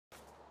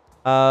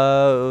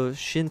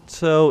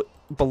Shinto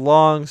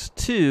belongs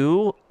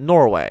to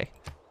Norway.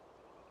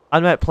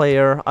 Unmet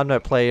player,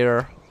 unmet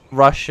player.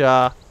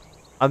 Russia,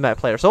 unmet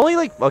player. So only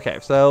like, okay,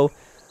 so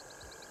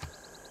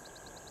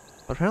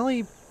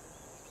apparently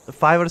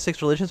 5 out of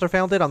 6 religions are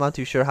founded. I'm not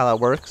too sure how that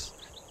works.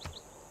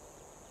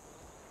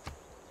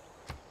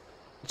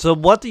 So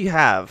what do you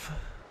have?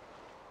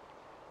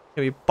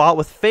 Can be bought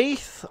with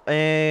faith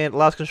and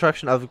allows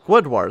construction of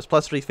wood wars.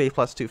 +3 faith,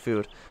 +2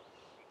 food.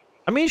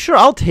 I mean, sure,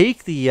 I'll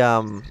take the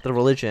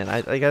religion.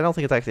 I don't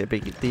think it's actually a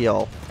big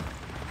deal.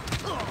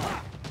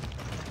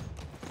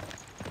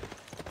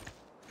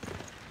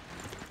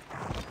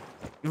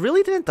 You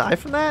really didn't die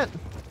from that?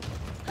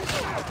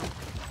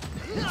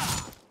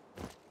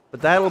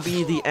 But that'll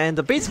be the end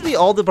of basically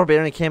all the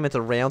barbarian encampments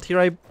around here,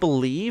 I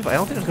believe. I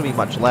don't think there's gonna be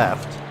much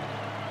left.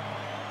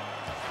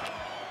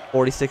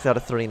 46 out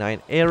of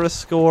 39 era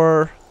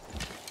score.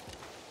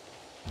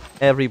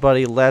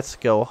 Everybody, let's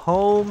go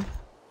home.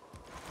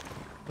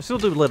 We'll still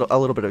do a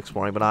little bit of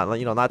exploring, but not,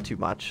 you know, not too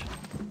much.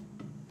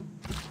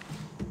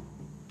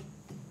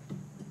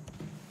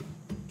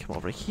 Come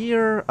over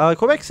here.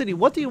 Quebec City,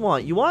 what do you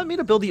want? You want me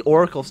to build the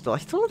Oracle still? I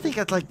still don't think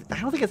that's like, I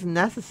don't think it's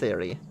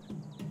necessary.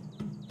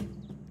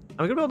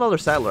 I'm gonna build another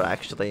settler,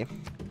 actually.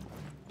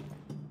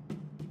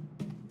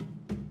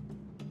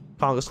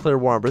 Congo's clear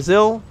war in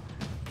Brazil.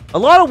 A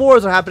lot of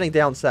wars are happening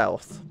down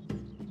south.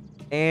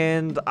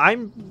 And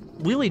I'm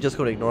really just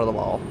going to ignore them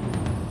all.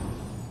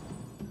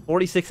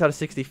 46 out of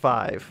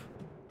 65.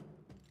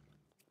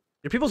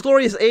 Your people's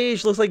glorious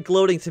age looks like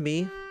gloating to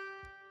me.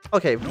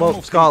 Okay,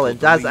 well, Scotland.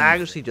 That's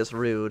actually just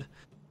rude.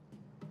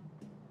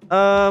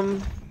 Like,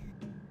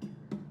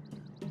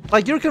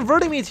 you're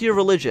converting me to your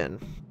religion.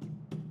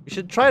 You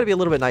should try to be a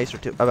little bit nicer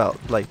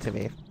to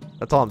me.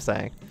 That's all I'm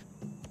saying.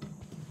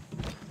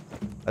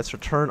 Let's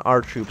return our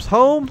troops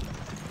home.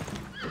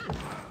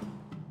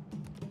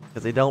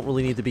 Because they don't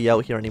really need to be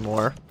out here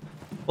anymore.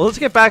 Well, let's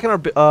get back in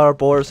our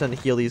borders and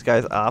heal these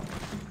guys up.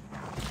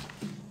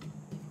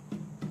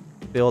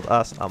 Build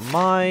us a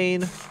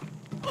mine.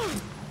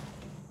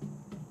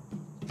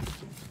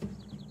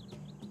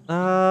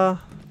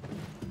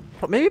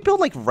 Maybe build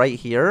like right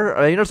here.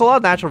 I mean, there's a lot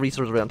of natural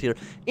resources around here.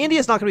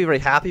 India's not going to be very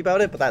happy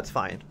about it, but that's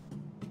fine.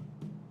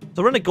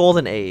 So we're in a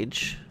golden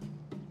age.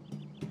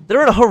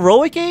 They're in a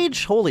heroic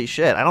age? Holy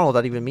shit, I don't know what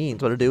that even means,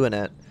 but they're doing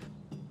it.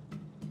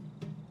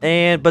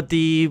 But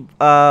the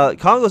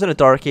Congo's in a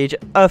dark age.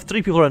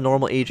 3 people are in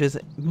normal ages.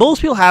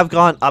 Most people have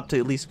gone up to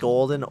at least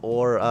golden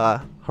or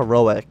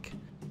heroic.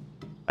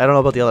 I don't know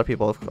about the other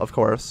people, of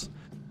course.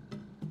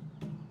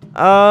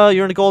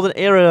 You're in a golden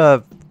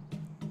era.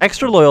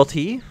 Extra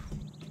loyalty.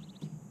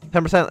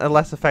 10%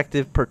 less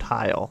effective per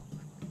tile.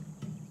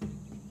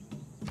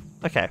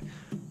 Okay.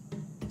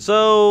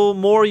 So,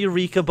 more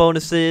Eureka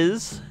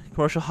bonuses.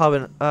 Commercial hub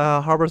and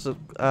harbors of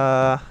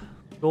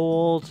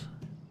gold.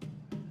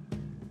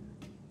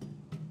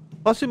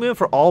 +2 movement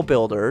for all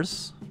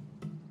builders.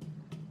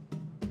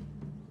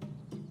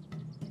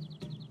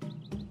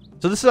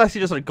 So this is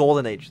actually just a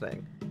golden age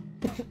thing.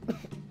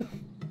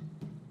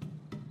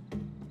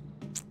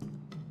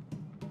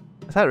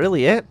 Is that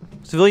really it?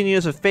 Civilian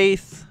units of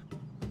faith.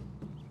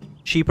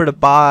 Cheaper to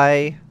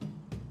buy.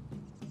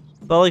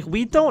 But like,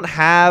 we don't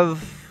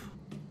have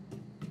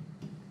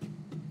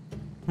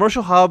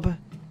commercial hub.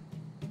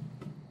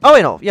 Oh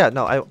wait, no. Yeah,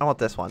 no, I want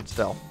this one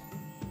still.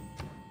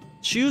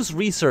 Choose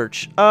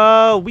research.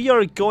 We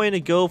are going to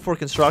go for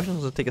construction.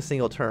 So let's take a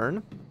single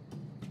turn.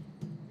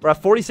 We're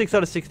at 46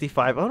 out of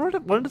 65. I wonder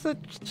when does it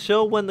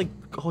show when the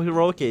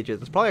heroic age is?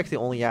 It's probably actually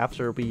only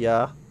after we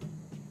get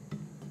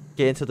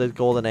into the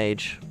golden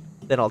age.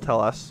 Then it'll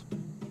tell us.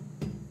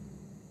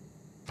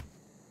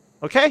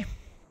 Okay.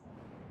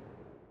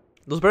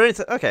 Those barbarians.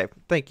 Okay,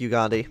 thank you,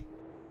 Gandhi.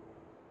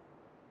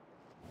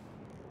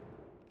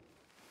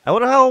 I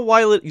wonder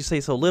why you say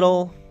so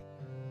little.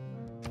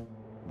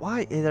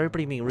 Why is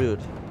everybody being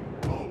rude?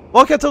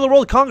 Welcome to the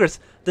World Congress,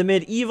 the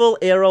medieval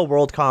era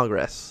World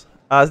Congress.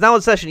 It's now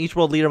in session. Each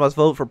world leader must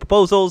vote for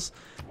proposals.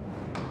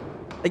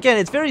 Again,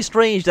 it's very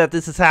strange that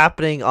this is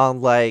happening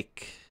on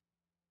like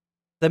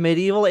the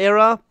medieval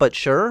era, but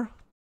sure.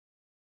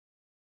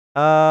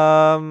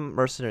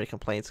 Mercenary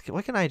complaints.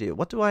 What can I do?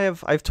 What do I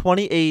have? I have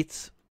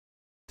 28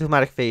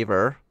 diplomatic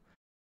favor.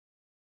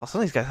 Oh,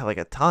 some of these guys have like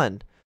a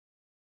ton.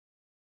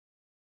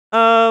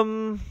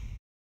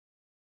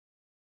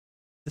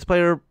 This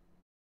player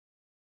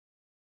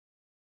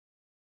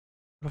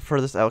prefer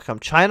this outcome.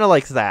 China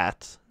likes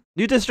that.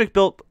 New district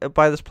built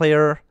by this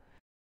player.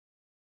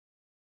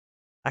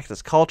 Act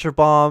as culture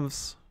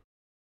bombs.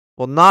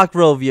 Will not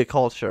grow via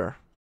culture.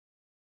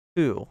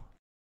 Who?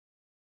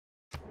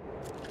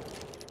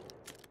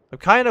 I'm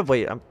kind of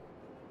wait. I'm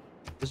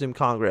resume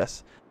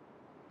Congress.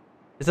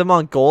 Is it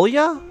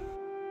Mongolia?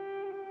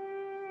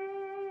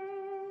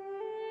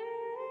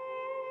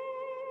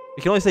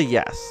 You can only say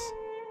yes.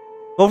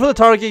 Vote for the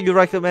target you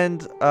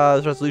recommend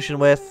this resolution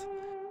with.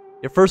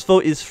 Your first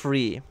vote is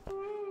free.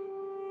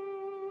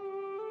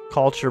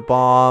 Culture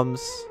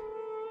bombs.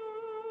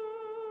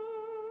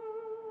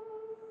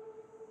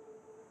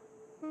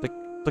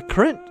 The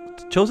current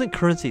chosen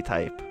currency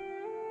type.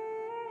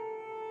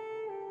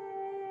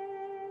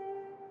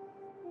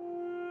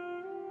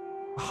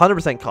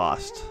 %100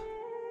 cost.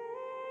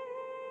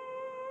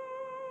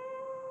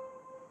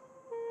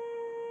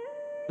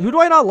 Who do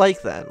I not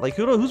like then? Like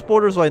whose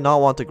borders do I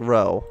not want to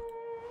grow?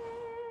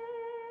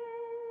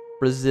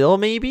 Brazil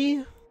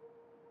maybe?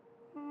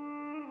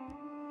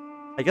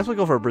 I guess we'll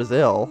go for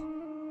Brazil.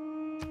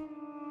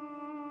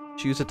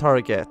 Choose a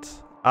target.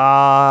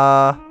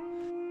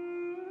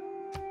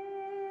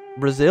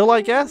 Brazil,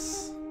 I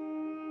guess?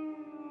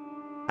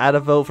 Add a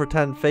vote for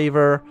 10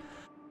 favor.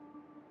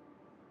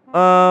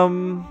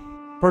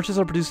 Purchase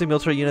or producing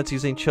military units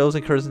using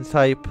chosen currency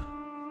type.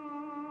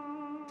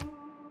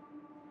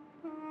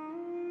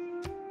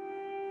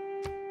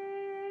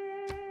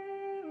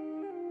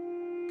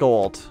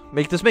 Gold.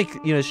 Make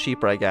units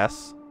cheaper, I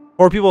guess.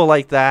 Or people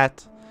like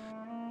that.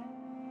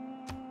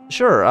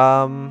 Sure,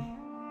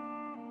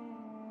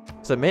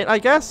 submit, I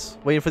guess?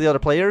 Waiting for the other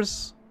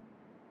players.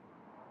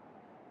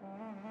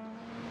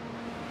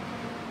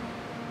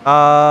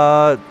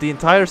 The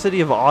entire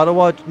city of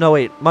Ottawa. No,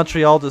 wait.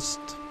 Montreal just.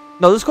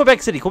 No, this is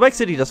Quebec City. Quebec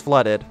City just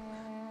flooded.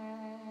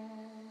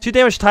 2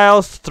 damaged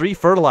tiles, 3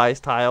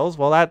 fertilized tiles.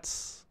 Well,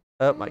 that's.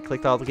 Oh, I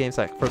clicked out of the game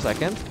for a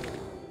second.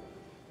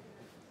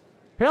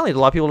 Apparently, a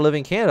lot of people live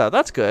in Canada.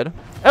 That's good.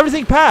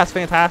 Everything passed.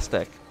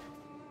 Fantastic.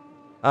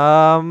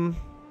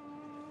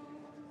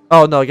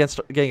 Oh no, against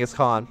Genghis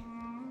Khan.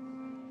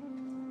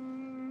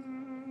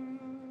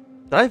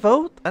 Did I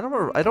vote? I don't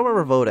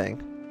remember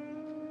voting.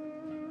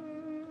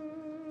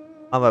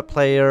 I'm a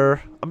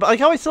player. Like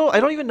how I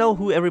don't even know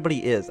who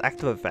everybody is.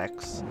 Active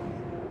effects.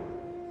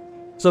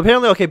 So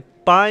apparently, okay,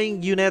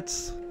 buying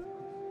units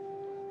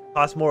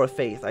costs more of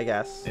faith, I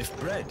guess. If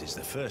bread is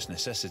the first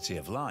necessity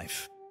of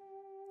life,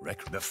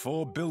 the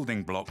 4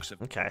 building blocks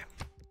of... Okay.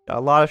 Got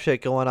a lot of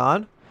shit going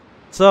on.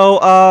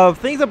 So,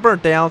 things have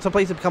burnt down. Some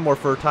places have become more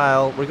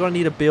fertile. We're going to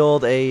need to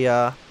build a,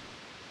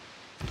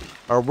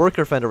 our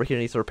worker friend over here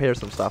needs to repair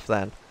some stuff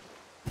then.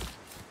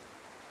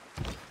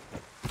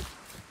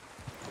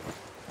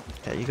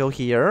 Okay, you go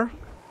here.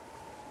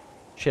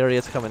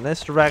 Chariots come in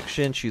this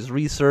direction. Choose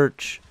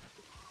research.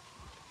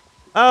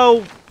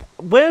 Oh,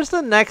 where's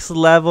the next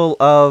level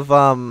of,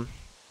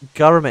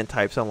 government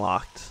types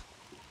unlocked?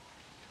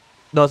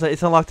 No,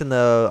 it's unlocked in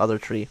the other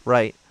tree.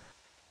 Right.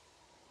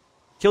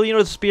 Kill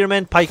units,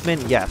 spearmen,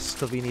 pikemen, yes,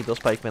 because we need those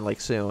pikemen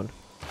like soon.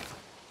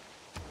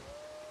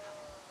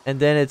 And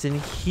then it's in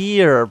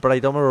here, but I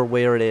don't remember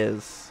where it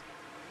is.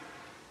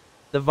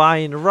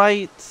 Divine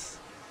Right,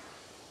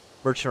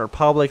 Merchant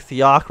Republic,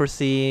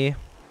 Theocracy.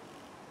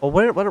 Well,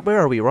 where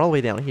are we? We're all the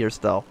way down here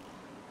still.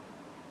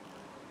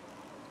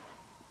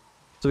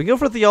 So we can go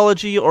for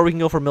theology, or we can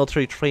go for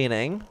military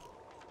training.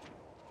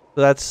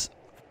 So that's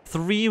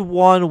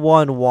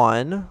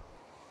 3111.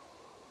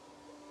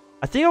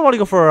 I think I want to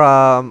go for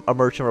a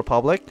Merchant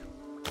Republic.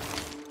 So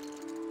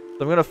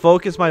I'm going to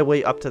focus my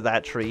way up to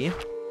that tree.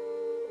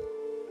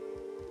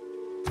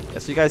 Yeah,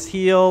 so you guys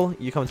heal.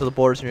 You come to the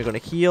borders and you're going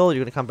to heal.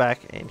 You're going to come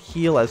back and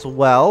heal as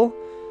well.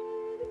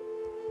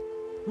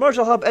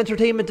 Commercial Hub,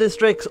 Entertainment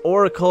Districts,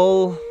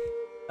 Oracle.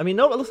 I mean,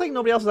 no, it looks like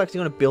nobody else is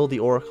actually going to build the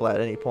Oracle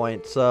at any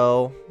point,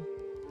 so...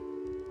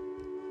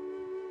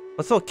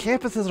 But still,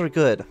 campuses are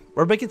good.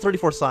 We're making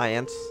 34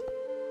 science.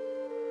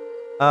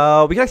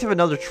 We can actually have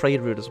another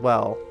trade route as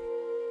well.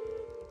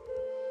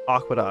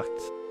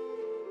 Aqueduct.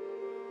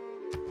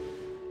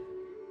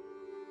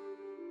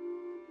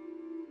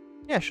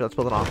 Yeah, sure, let's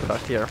build an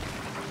aqueduct here.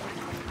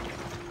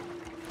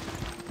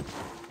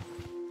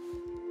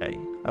 Okay,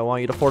 I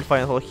want you to fortify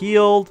until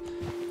healed.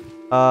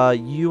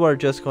 You are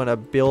just going to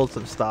build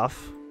some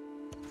stuff.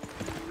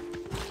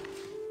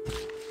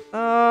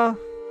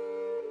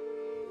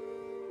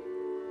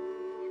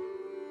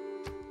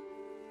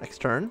 Next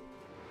turn.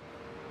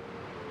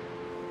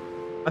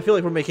 I feel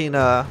like we're making,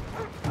 okay.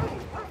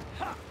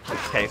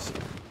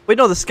 Wait,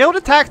 no, the scout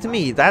attacked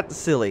me. That's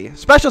silly.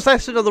 Special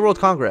section of the World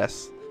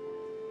Congress.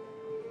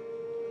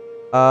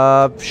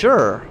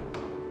 Sure.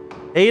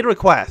 Aid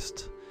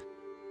request.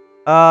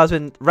 Has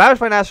been ravaged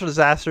by natural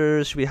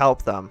disasters. Should we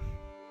help them?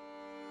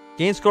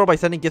 Gain score by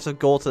sending gifts of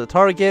gold to the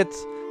target.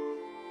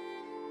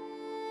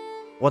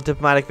 1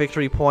 diplomatic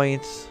victory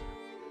point.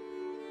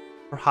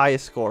 For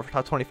highest score. For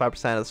top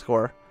 25% of the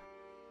score.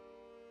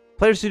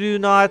 Players who do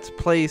not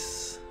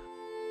place...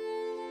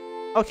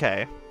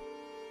 Okay.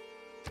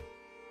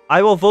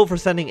 I will vote for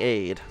sending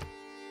aid.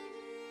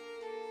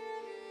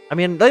 I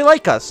mean, they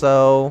like us,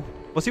 so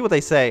we'll see what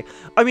they say.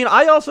 I mean,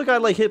 I also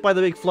got like hit by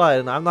the big flood,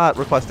 and I'm not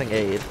requesting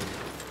aid.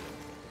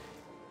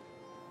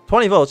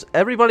 20 votes.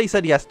 Everybody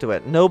said yes to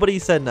it. Nobody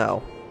said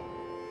no.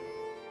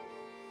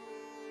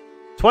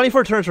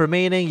 24 turns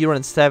remaining. You're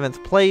in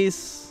 7th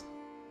place.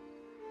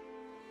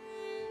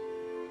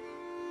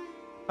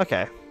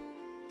 Okay.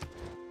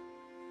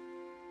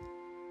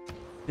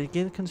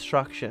 Begin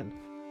construction.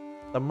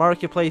 The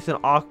marketplace and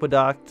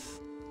aqueduct.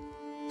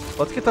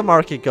 Let's get the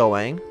market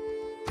going.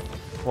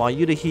 I want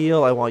you to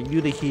heal. I want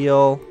you to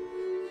heal.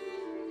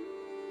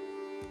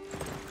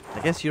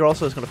 I guess you're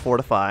also just going to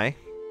fortify.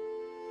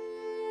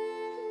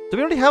 Do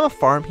we already have a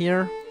farm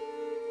here?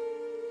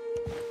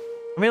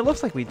 I mean, it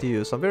looks like we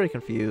do, so I'm very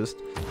confused.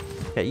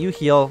 Okay, you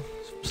heal.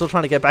 Still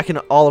trying to get back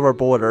into all of our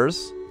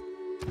borders.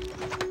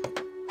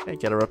 Okay,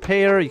 get a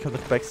repair. You come to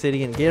Quebec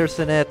City and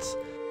garrison it.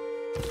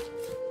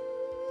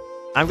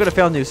 I'm going to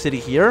found a new city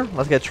here.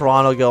 Let's get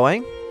Toronto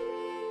going.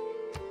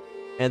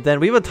 And then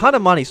we have a ton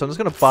of money, so I'm just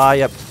going to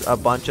buy up a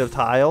bunch of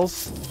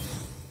tiles.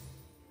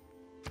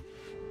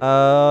 Is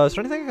there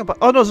anything I can buy?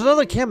 Oh, no, there's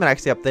another encampment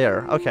actually up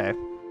there. Okay.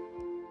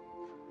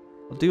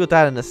 We'll deal with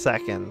that in a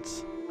second.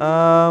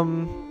 A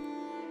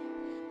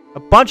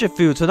bunch of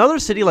food. So another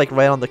city like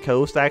right on the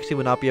coast actually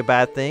would not be a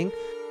bad thing.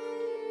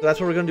 So that's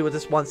what we're going to do with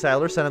this one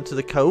settler. Send him to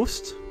the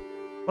coast.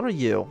 What are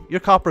you?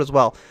 You're copper as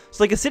well.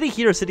 So like a city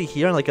here,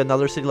 and like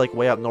another city like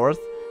way up north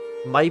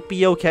might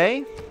be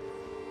okay.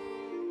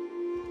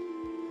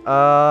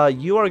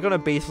 You are going to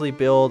basically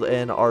build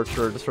an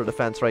archer just for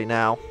defense right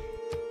now.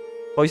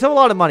 But we still have a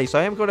lot of money, so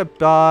I am going to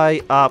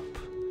buy up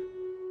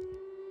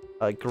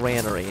a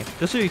granary.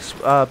 Just so you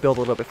build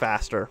a little bit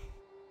faster.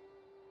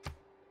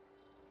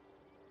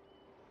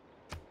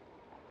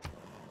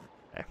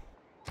 Okay.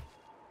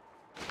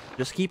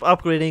 Just keep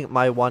upgrading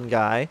my one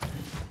guy.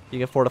 You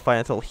can fortify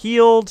until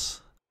healed.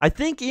 I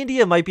think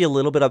India might be a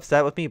little bit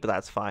upset with me, but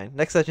that's fine.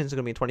 Next session is going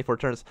to be in 24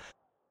 turns.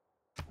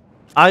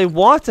 I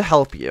want to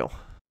help you.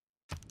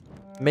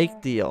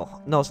 Make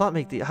deal. No, it's not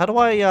make deal. How do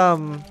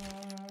I,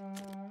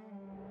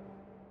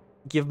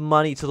 give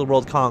money to the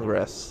World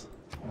Congress?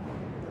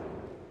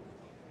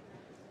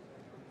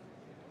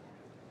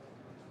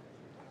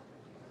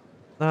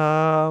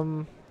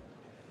 Turn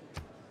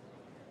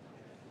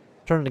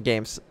the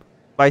games.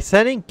 By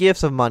sending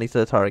gifts of money to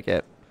the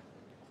target.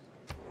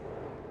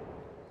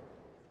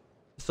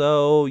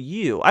 So,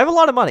 I have a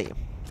lot of money.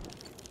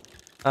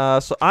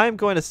 So I'm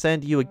going to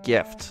send you a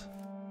gift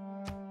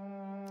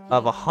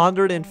of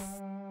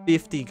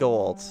 150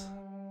 gold.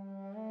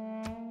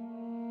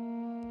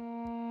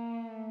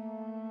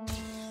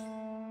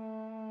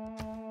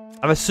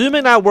 I'm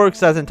assuming that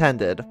works as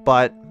intended,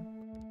 but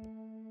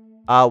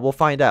we'll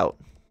find out.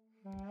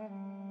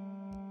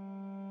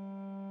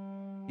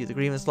 Use the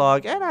grievance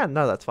log.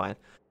 No, that's fine.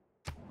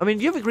 I mean,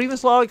 do you have a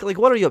grievance log? Like,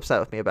 what are you upset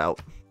with me about?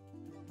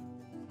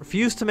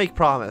 Refuse to make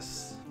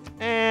promise.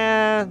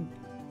 And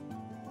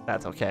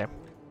that's okay.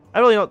 I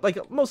really don't,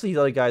 like, most of these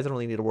other guys, I don't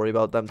really need to worry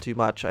about them too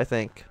much, I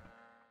think.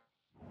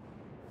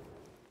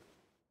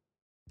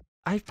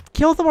 I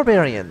killed the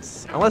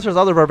barbarians. Unless there's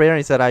other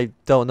barbarians that I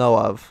don't know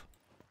of.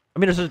 I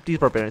mean, there's these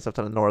barbarians up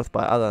to the north,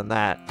 but other than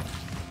that.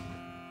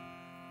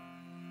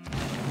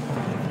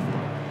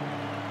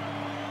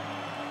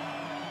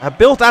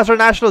 Built after a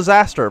national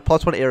disaster.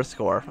 +1 air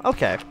score.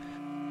 Okay.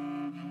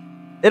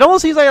 It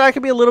almost seems like that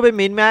could be a little bit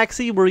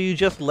min-maxy, where you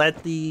just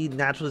let the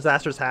natural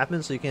disasters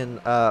happen so you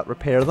can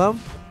repair them.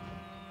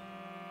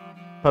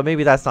 But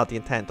maybe that's not the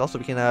intent. Also,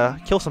 we can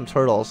kill some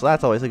turtles, so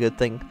that's always a good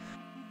thing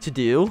to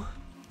do.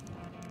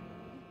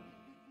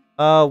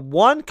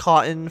 1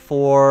 cotton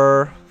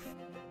for...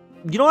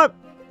 You know what?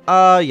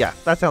 Yeah,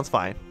 that sounds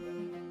fine.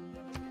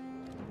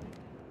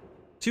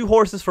 2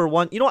 horses for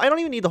 1... You know what? I don't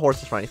even need the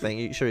horses for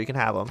anything. Sure, you can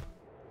have them.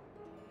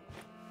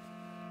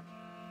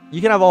 You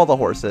can have all the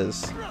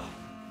horses.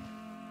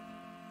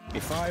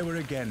 If I were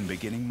again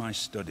beginning my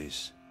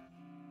studies,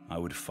 I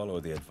would follow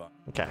the advice.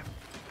 Okay.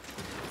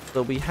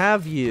 So we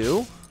have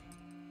you.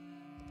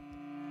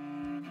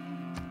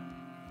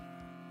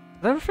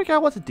 Did I ever figure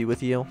out what to do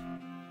with you?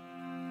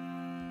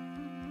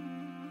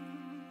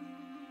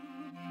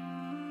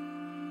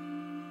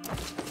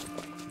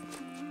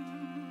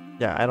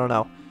 Yeah, I don't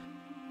know.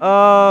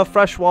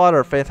 Fresh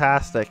water,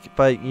 fantastic.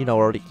 But, you know,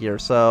 we're already here,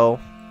 so...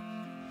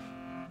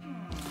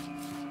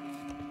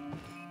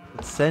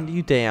 Let's send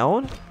you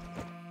down.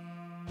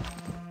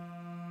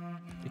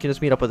 You can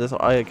just meet up with this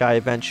guy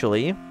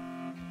eventually.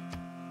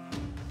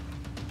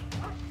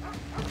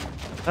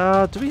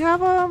 Do we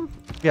have,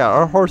 Yeah,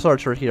 our horse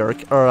archer here.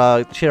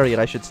 Or, chariot,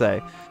 I should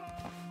say.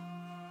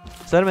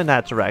 Send him in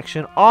that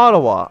direction.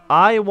 Ottawa,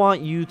 I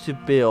want you to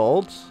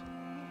build...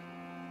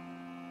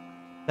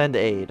 Send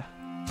aid.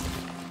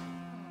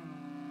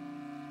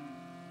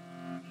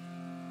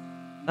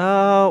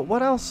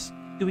 What else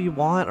do we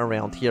want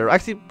around here?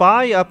 Actually,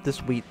 buy up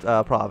this wheat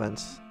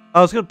province.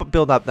 I was gonna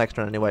build up next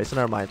turn anyway, so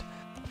never mind.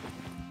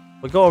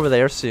 We'll go over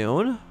there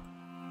soon.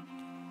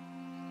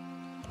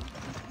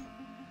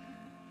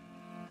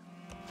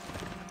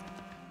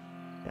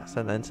 Yeah,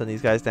 send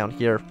these guys down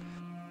here.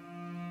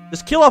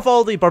 Just kill off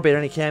all the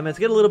barbarian encampments.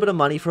 Get a little bit of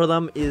money for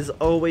them is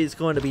always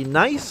going to be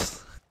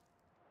nice.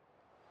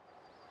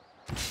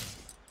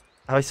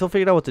 Have I still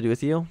figured out what to do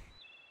with you?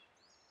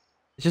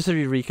 It's just a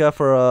Eureka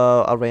for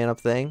a random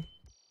thing.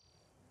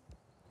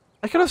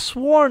 I could have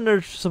sworn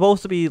there's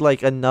supposed to be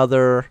like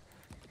another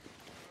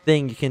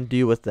thing you can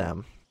do with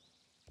them.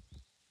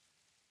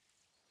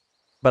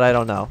 But I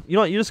don't know. You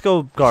know what? You just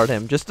go guard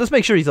him. Just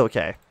make sure he's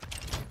okay.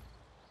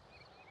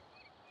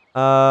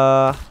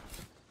 You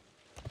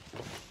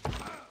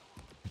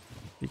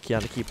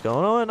can't keep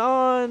going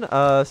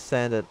on.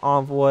 Send an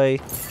envoy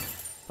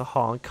to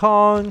Hong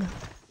Kong.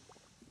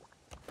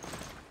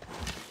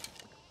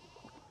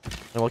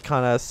 And we'll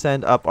kind of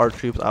send up our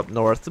troops up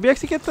north. Did we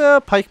actually get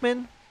the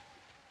pikemen?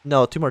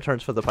 No, 2 more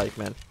turns for the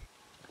pikemen.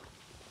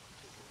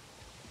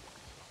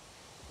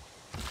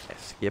 Okay,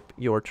 skip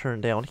your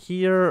turn down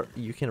here.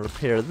 You can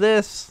repair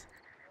this.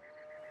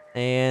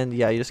 And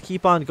yeah, you just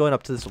keep on going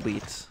up to this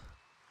wheat.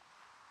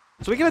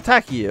 So we can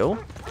attack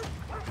you.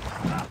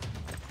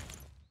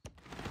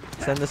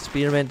 Send the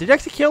spearman. Did you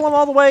actually kill him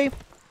all the way?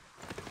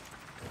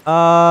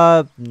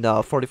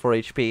 No, 44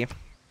 HP.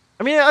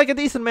 I mean, like a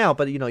decent amount,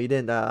 but you know, you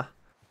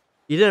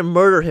didn't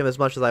murder him as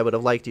much as I would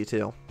have liked you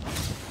to.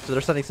 So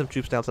they're sending some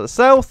troops down to the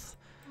south.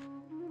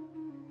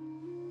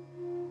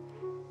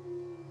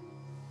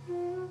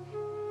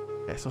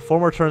 Okay, so 4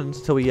 more turns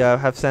until we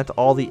have sent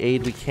all the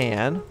aid we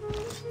can.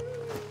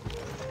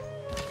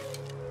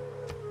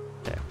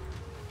 Okay.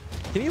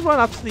 Can you run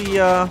up to the,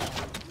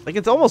 like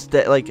it's almost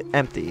like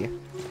empty.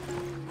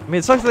 I mean,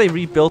 it sucks that they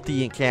rebuilt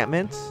the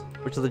encampment,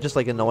 which is just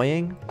like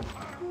annoying.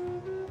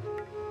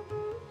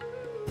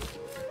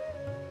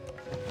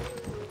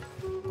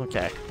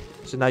 Okay,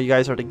 so now you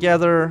guys are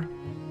together.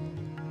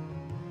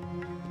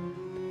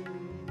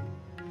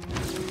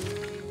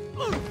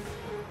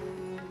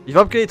 You've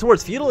upgraded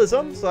towards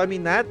feudalism, so I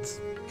mean that's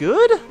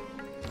good.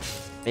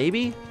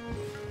 Maybe.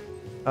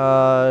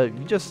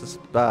 You just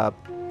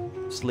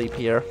sleep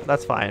here.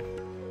 That's fine.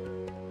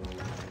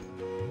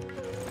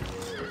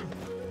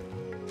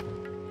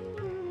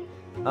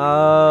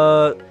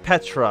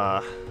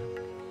 Petra.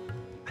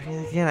 I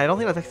mean, again, I don't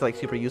think that's actually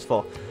like super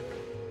useful.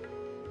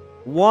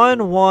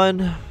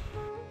 1-1.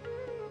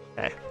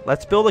 Okay,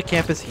 let's build a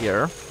campus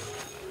here.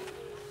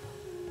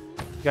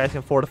 You guys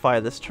can fortify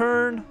this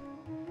turn.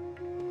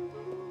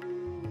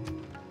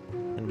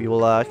 And we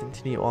will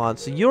continue on.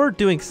 So you're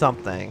doing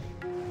something.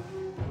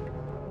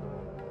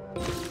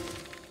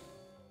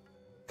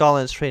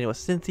 Galen's training with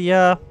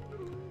Cynthia.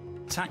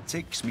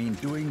 Tactics mean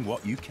doing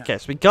what you can. Okay,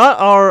 so we got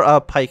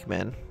our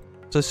pikemen.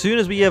 So as soon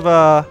as we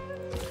have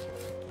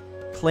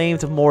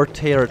claimed more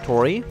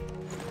territory,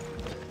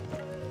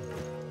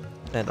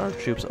 send our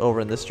troops over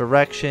in this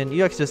direction. You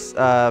guys just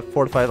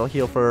fortify the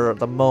heel for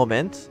the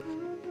moment.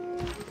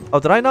 Oh,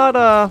 did I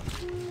not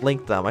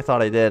link them? I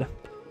thought I did.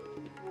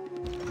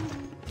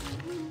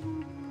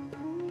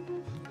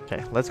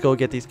 Okay, let's go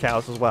get these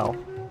cows as well.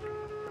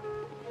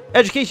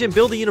 Education,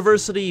 build a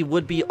university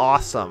would be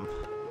awesome.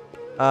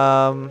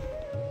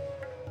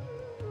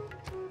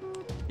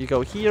 You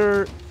go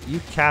here, you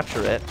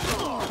capture it,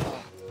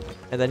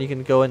 and then you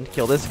can go and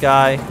kill this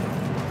guy.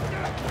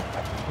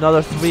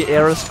 Another 3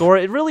 era score.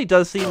 It really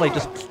does seem like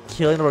just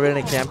killing the barbarian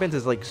encampments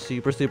is like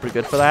super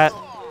good for that.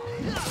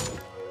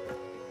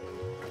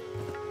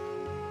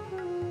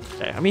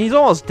 Okay, I mean he's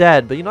almost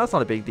dead, but you know that's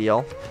not a big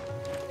deal.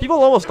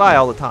 People almost die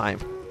all the time.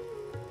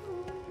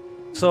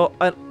 So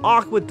an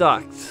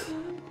aqueduct.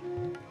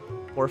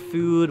 Or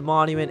food,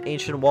 monument,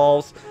 ancient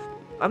walls.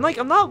 I'm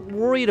not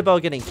worried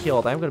about getting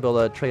killed. I'm gonna build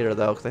a trader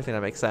though, because I think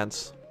that makes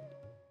sense.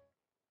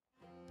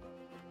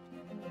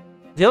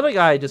 The other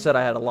guy just said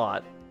I had a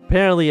lot.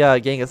 Apparently,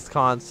 Genghis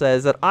Khan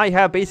says that I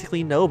have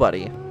basically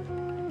nobody.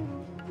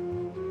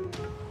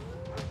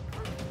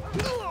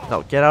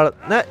 No, get out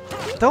of that.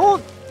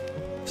 Don't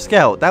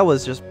scout. That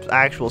was just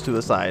actual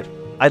suicide.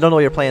 I don't know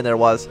what your plan there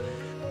was.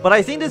 But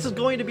I think this is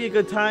going to be a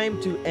good time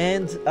to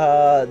end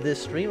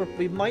this stream.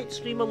 We might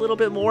stream a little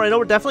bit more. I know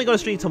we're definitely going to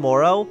stream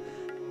tomorrow.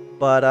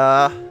 But,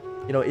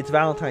 you know, it's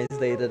Valentine's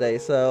Day today.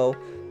 So,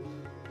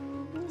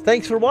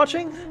 thanks for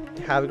watching.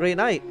 Have a great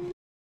night.